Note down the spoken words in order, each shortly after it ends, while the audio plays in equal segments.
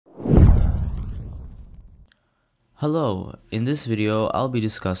Hello, in this video I'll be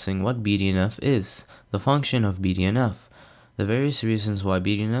discussing what BDNF is, the function of BDNF, the various reasons why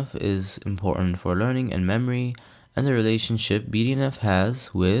BDNF is important for learning and memory, and the relationship BDNF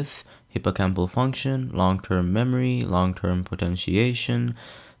has with hippocampal function, long-term memory, long-term potentiation,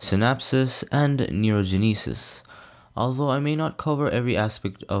 synapses, and neurogenesis. Although I may not cover every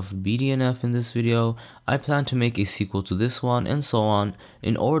aspect of BDNF in this video, I plan to make a sequel to this one and so on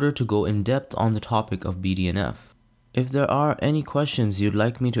in order to go in depth on the topic of BDNF. If there are any questions you'd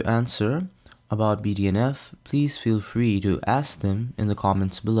like me to answer about BDNF, please feel free to ask them in the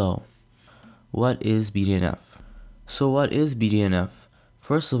comments below. What is BDNF? So what is BDNF?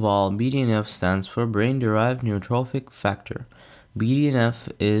 First of all, BDNF stands for Brain-derived Neurotrophic Factor.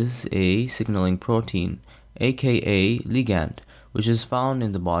 BDNF is a signaling protein, aka ligand, which is found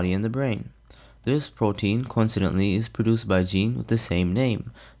in the body and the brain. This protein, coincidentally, is produced by a gene with the same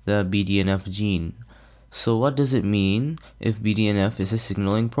name, the BDNF gene. So what does it mean if BDNF is a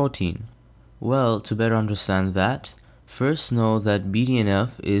signaling protein? Well, to better understand that, first know that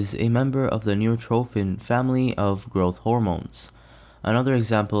BDNF is a member of the neurotrophin family of growth hormones. Another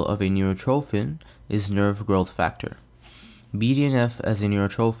example of a neurotrophin is nerve growth factor. BDNF as a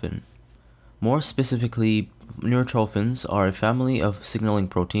neurotrophin. More specifically, neurotrophins are a family of signaling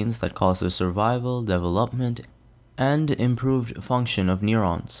proteins that cause the survival, development, and improved function of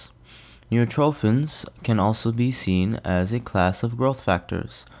neurons. Neurotrophins can also be seen as a class of growth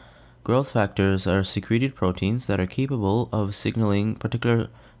factors. Growth factors are secreted proteins that are capable of signaling particular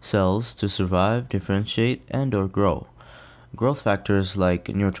cells to survive, differentiate, and/or grow. Growth factors like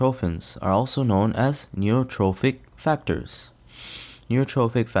neurotrophins are also known as neurotrophic factors.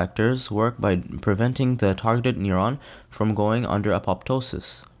 Neurotrophic factors work by preventing the targeted neuron from going under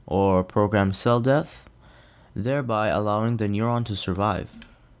apoptosis, or programmed cell death, thereby allowing the neuron to survive.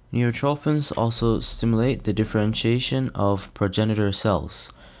 Neurotrophins also stimulate the differentiation of progenitor cells,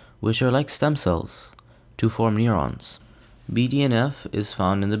 which are like stem cells, to form neurons. BDNF is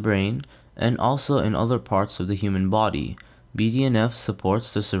found in the brain and also in other parts of the human body. BDNF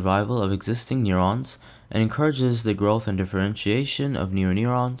supports the survival of existing neurons and encourages the growth and differentiation of new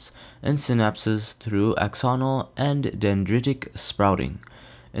neurons and synapses through axonal and dendritic sprouting.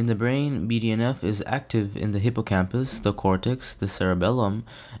 In the brain, BDNF is active in the hippocampus, the cortex, the cerebellum,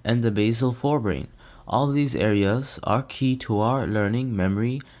 and the basal forebrain. All these areas are key to our learning,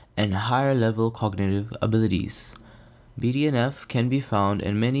 memory, and higher-level cognitive abilities. BDNF can be found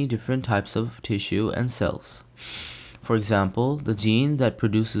in many different types of tissue and cells. For example, the gene that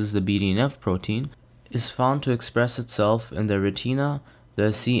produces the BDNF protein is found to express itself in the retina,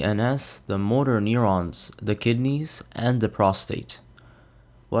 the CNS, the motor neurons, the kidneys, and the prostate.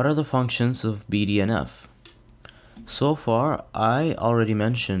 What are the functions of BDNF? So far, I already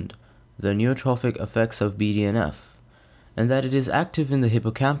mentioned the neurotrophic effects of BDNF, and that it is active in the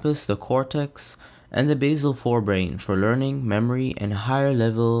hippocampus, the cortex, and the basal forebrain for learning, memory, and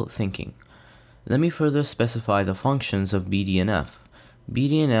higher-level thinking. Let me further specify the functions of BDNF.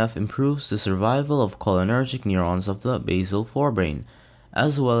 BDNF improves the survival of cholinergic neurons of the basal forebrain,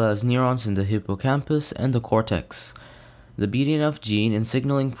 as well as neurons in the hippocampus and the cortex. The BDNF gene and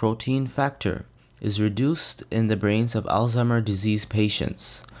signaling protein factor is reduced in the brains of Alzheimer's disease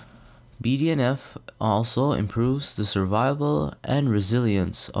patients. BDNF also improves the survival and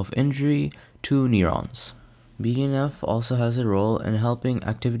resilience of injury to neurons. BDNF also has a role in helping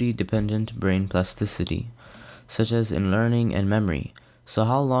activity-dependent brain plasticity, such as in learning and memory. So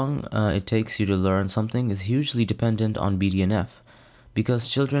how long it takes you to learn something is hugely dependent on BDNF. Because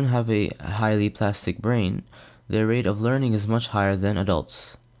children have a highly plastic brain, their rate of learning is much higher than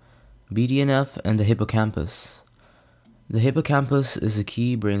adults. BDNF and the hippocampus. The hippocampus is a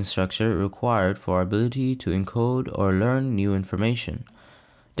key brain structure required for our ability to encode or learn new information.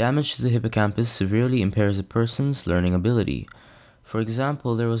 Damage to the hippocampus severely impairs a person's learning ability. For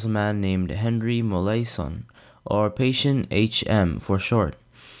example, there was a man named Henry Molaison, or patient HM for short.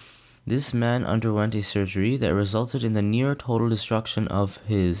 This man underwent a surgery that resulted in the near total destruction of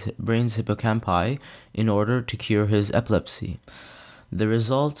his brain's hippocampi in order to cure his epilepsy. The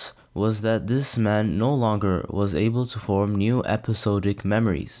result was that this man no longer was able to form new episodic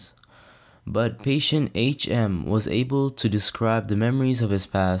memories. But patient HM was able to describe the memories of his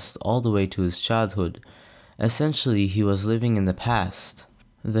past all the way to his childhood. Essentially, he was living in the past.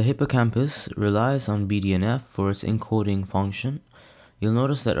 The hippocampus relies on BDNF for its encoding function. You'll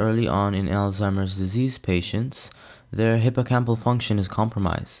notice that early on in Alzheimer's disease patients, their hippocampal function is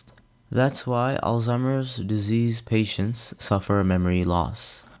compromised. That's why Alzheimer's disease patients suffer memory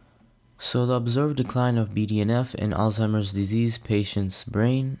loss. So the observed decline of BDNF in Alzheimer's disease patients'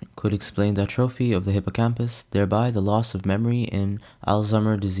 brain could explain the atrophy of the hippocampus, thereby the loss of memory in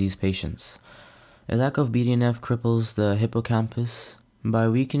Alzheimer's disease patients. A lack of BDNF cripples the hippocampus by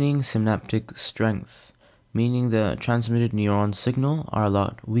weakening synaptic strength, meaning the transmitted neuron signal are a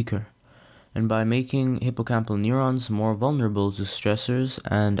lot weaker, and by making hippocampal neurons more vulnerable to stressors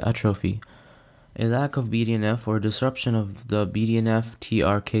and atrophy. A lack of BDNF or disruption of the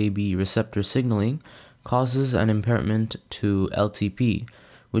BDNF-TRKB receptor signaling causes an impairment to LTP,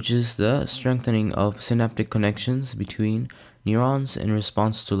 which is the strengthening of synaptic connections between neurons in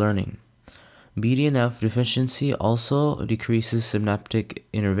response to learning. BDNF deficiency also decreases synaptic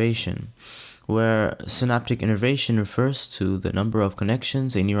innervation, where synaptic innervation refers to the number of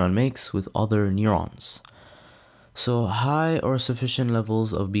connections a neuron makes with other neurons. So high or sufficient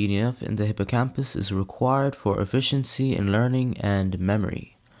levels of BDNF in the hippocampus is required for efficiency in learning and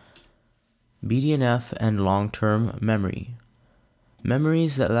memory. BDNF and long-term memory.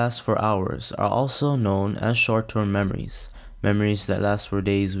 Memories that last for hours are also known as short-term memories. Memories that last for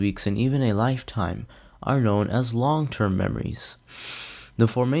days, weeks, and even a lifetime are known as long-term memories. The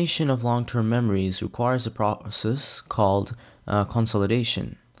formation of long-term memories requires a process called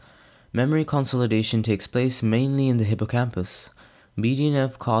consolidation. Memory consolidation takes place mainly in the hippocampus.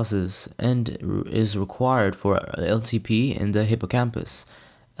 BDNF causes and is required for LTP in the hippocampus.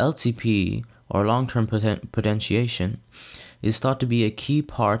 LTP, or long-term potentiation, is thought to be a key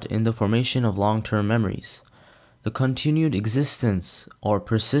part in the formation of long-term memories. The continued existence or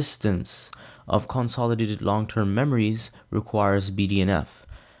persistence of consolidated long-term memories requires BDNF.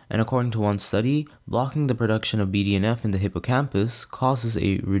 And according to one study, blocking the production of BDNF in the hippocampus causes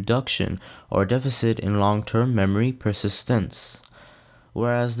a reduction or deficit in long-term memory persistence,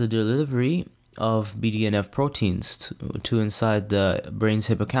 whereas the delivery of BDNF proteins to inside the brain's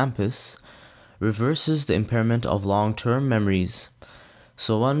hippocampus reverses the impairment of long-term memories.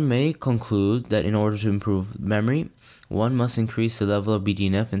 So one may conclude that in order to improve memory, one must increase the level of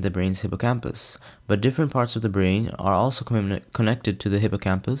BDNF in the brain's hippocampus, but different parts of the brain are also connected to the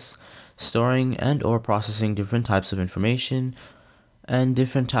hippocampus, storing and or processing different types of information and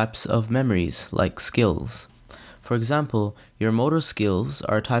different types of memories, like skills. For example, your motor skills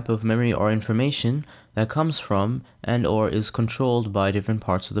are a type of memory or information that comes from and or is controlled by different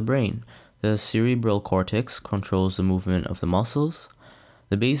parts of the brain. The cerebral cortex controls the movement of the muscles.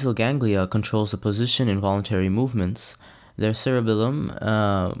 The basal ganglia controls the position in voluntary movements. Their cerebellum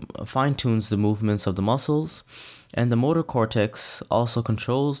fine-tunes the movements of the muscles, and the motor cortex also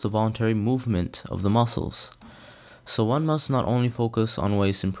controls the voluntary movement of the muscles. So one must not only focus on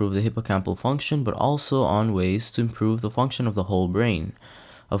ways to improve the hippocampal function, but also on ways to improve the function of the whole brain.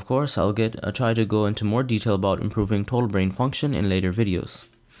 Of course, I'll try to go into more detail about improving total brain function in later videos.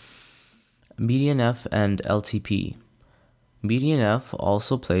 BDNF and LTP. BDNF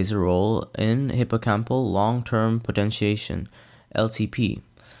also plays a role in hippocampal long-term potentiation, LTP,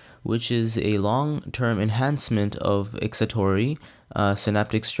 which is a long-term enhancement of excitatory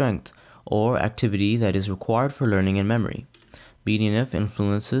synaptic strength or activity that is required for learning and memory. BDNF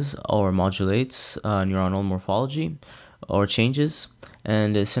influences or modulates neuronal morphology or changes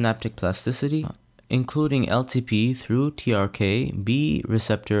and synaptic plasticity, including LTP through TRK-B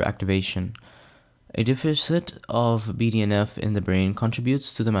receptor activation. A deficit of BDNF in the brain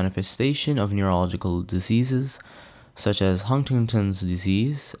contributes to the manifestation of neurological diseases such as Huntington's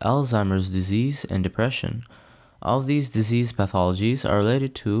disease, Alzheimer's disease, and depression. All of these disease pathologies are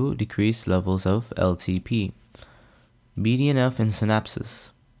related to decreased levels of LTP. BDNF and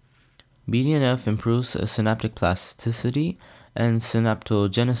synapses. BDNF improves synaptic plasticity and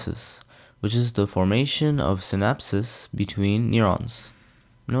synaptogenesis, which is the formation of synapses between neurons.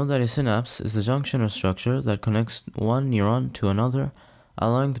 Know that a synapse is the junction or structure that connects one neuron to another,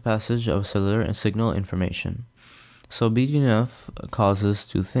 allowing the passage of cellular and signal information. So BDNF causes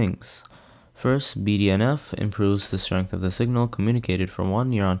two things. First, BDNF improves the strength of the signal communicated from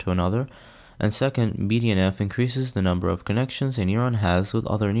one neuron to another, and second, BDNF increases the number of connections a neuron has with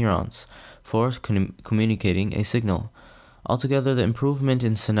other neurons for communicating a signal. Altogether, the improvement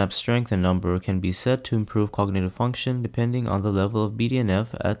in synapse strength and number can be said to improve cognitive function depending on the level of BDNF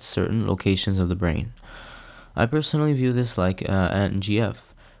at certain locations of the brain. I personally view this like NGF,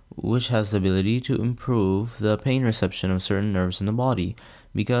 which has the ability to improve the pain reception of certain nerves in the body.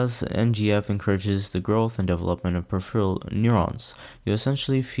 Because NGF encourages the growth and development of peripheral neurons, you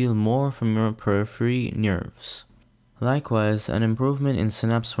essentially feel more from your periphery nerves. Likewise, an improvement in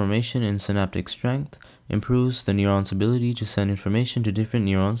synapse formation and synaptic strength improves the neuron's ability to send information to different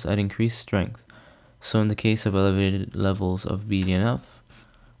neurons at increased strength. So in the case of elevated levels of BDNF,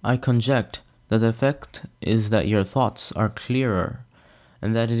 I conject that the effect is that your thoughts are clearer,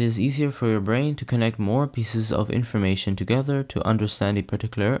 and that it is easier for your brain to connect more pieces of information together to understand a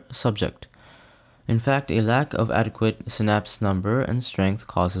particular subject. In fact, a lack of adequate synapse number and strength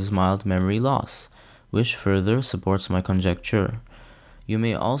causes mild memory loss, which further supports my conjecture. You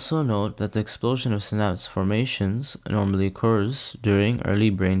may also note that the explosion of synapse formations normally occurs during early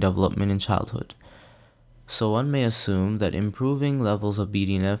brain development in childhood. So one may assume that improving levels of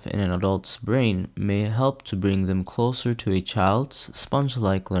BDNF in an adult's brain may help to bring them closer to a child's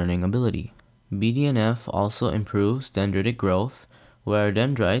sponge-like learning ability. BDNF also improves dendritic growth, where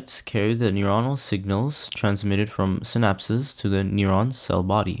dendrites carry the neuronal signals transmitted from synapses to the neuron's cell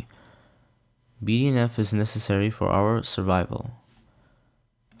body. BDNF is necessary for our survival.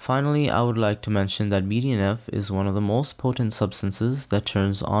 Finally, I would like to mention that BDNF is one of the most potent substances that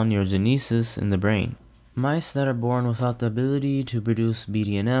turns on neurogenesis in the brain. Mice that are born without the ability to produce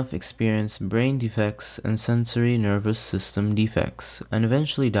BDNF experience brain defects and sensory nervous system defects, and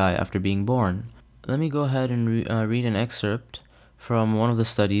eventually die after being born. Let me go ahead and read an excerpt from one of the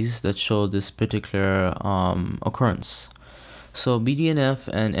studies that showed this particular occurrence. So BDNF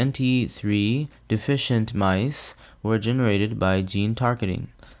and NT3 deficient mice were generated by gene targeting.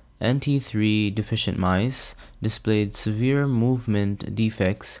 NT3 deficient mice displayed severe movement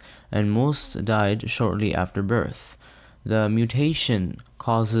defects and most died shortly after birth. The mutation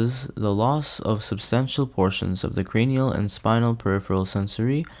causes the loss of substantial portions of the cranial and spinal peripheral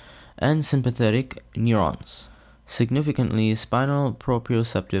sensory and sympathetic neurons, significantly spinal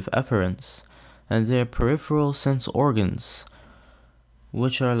proprioceptive efferents, and their peripheral sense organs,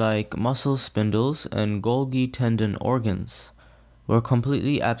 which are like muscle spindles and Golgi tendon organs, were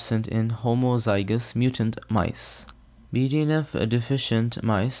completely absent in homozygous mutant mice. BDNF deficient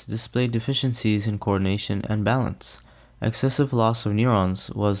mice displayed deficiencies in coordination and balance. Excessive loss of neurons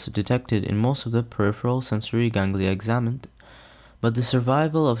was detected in most of the peripheral sensory ganglia examined, but the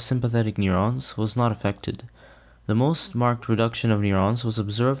survival of sympathetic neurons was not affected. The most marked reduction of neurons was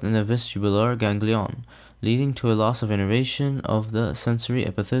observed in the vestibular ganglion, leading to a loss of innervation of the sensory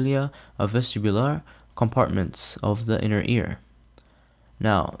epithelia of vestibular compartments of the inner ear.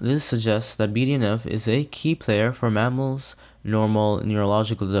 Now, this suggests that BDNF is a key player for mammals' normal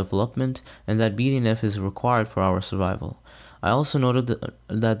neurological development and that BDNF is required for our survival. I also noted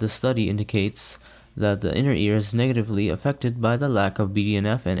that the study indicates that the inner ear is negatively affected by the lack of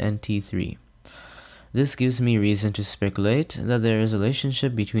BDNF and NT3. This gives me reason to speculate that there is a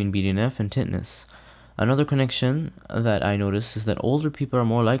relationship between BDNF and tinnitus. Another connection that I noticed is that older people are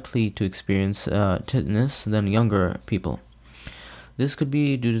more likely to experience tinnitus than younger people. This could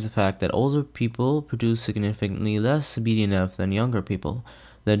be due to the fact that older people produce significantly less BDNF than younger people.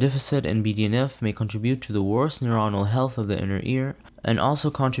 The deficit in BDNF may contribute to the worse neuronal health of the inner ear and also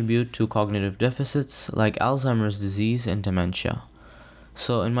contribute to cognitive deficits like Alzheimer's disease and dementia.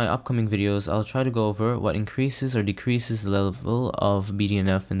 So in my upcoming videos, I'll try to go over what increases or decreases the level of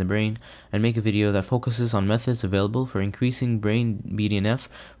BDNF in the brain and make a video that focuses on methods available for increasing brain BDNF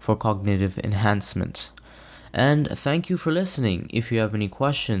for cognitive enhancement. And thank you for listening. If you have any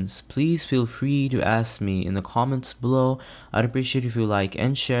questions, please feel free to ask me in the comments below. I'd appreciate if you like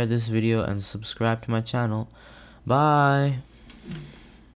and share this video and subscribe to my channel. Bye!